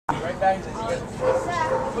Okay,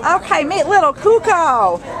 meet little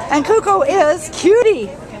Cuco. And Cuco is cutie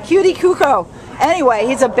Cuco. Anyway,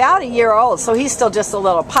 he's about a year old, so he's still just a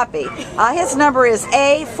little puppy. His number is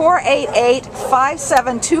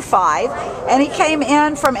A4885725, and he came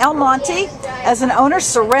in from El Monte as an owner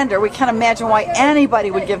surrender. We can't imagine why anybody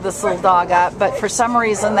would give this little dog up, but for some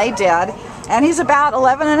reason they did. And he's about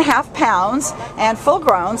 11.5 pounds and full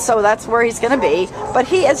grown, so that's where he's going to be. But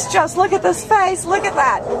he is just, look at this face, look at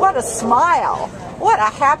that, what a smile. What a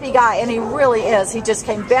happy guy, and he really is. He just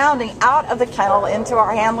came bounding out of the kennel into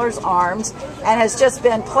our handler's arms and has just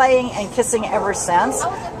been playing and kissing ever since.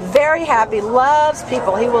 Very happy, loves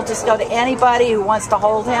people. He will just go to anybody who wants to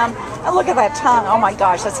hold him. And look at that tongue. Oh my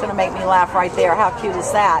gosh, that's going to make me laugh right there. How cute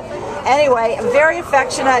is that? Anyway, very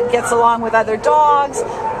affectionate, gets along with other dogs,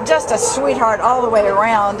 just a sweetheart all the way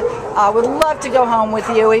around. Would love to go home with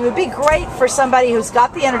you. He would be great for somebody who's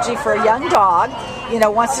got the energy for a young dog, you know,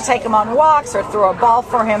 wants to take him on walks or throw a ball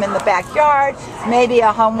for him in the backyard, maybe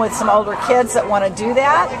a home with some older kids that want to do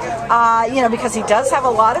that, you know, because he does have a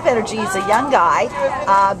lot of energy. He's a young guy,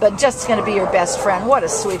 but just going to be your best friend. What a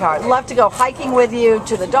sweetheart. Love to go hiking with you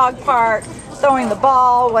to the dog park, throwing the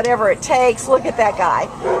ball, whatever it takes. Look at that guy.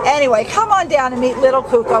 Anyway, come on down and meet little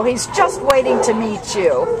Cuco. He's just waiting to meet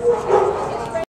you.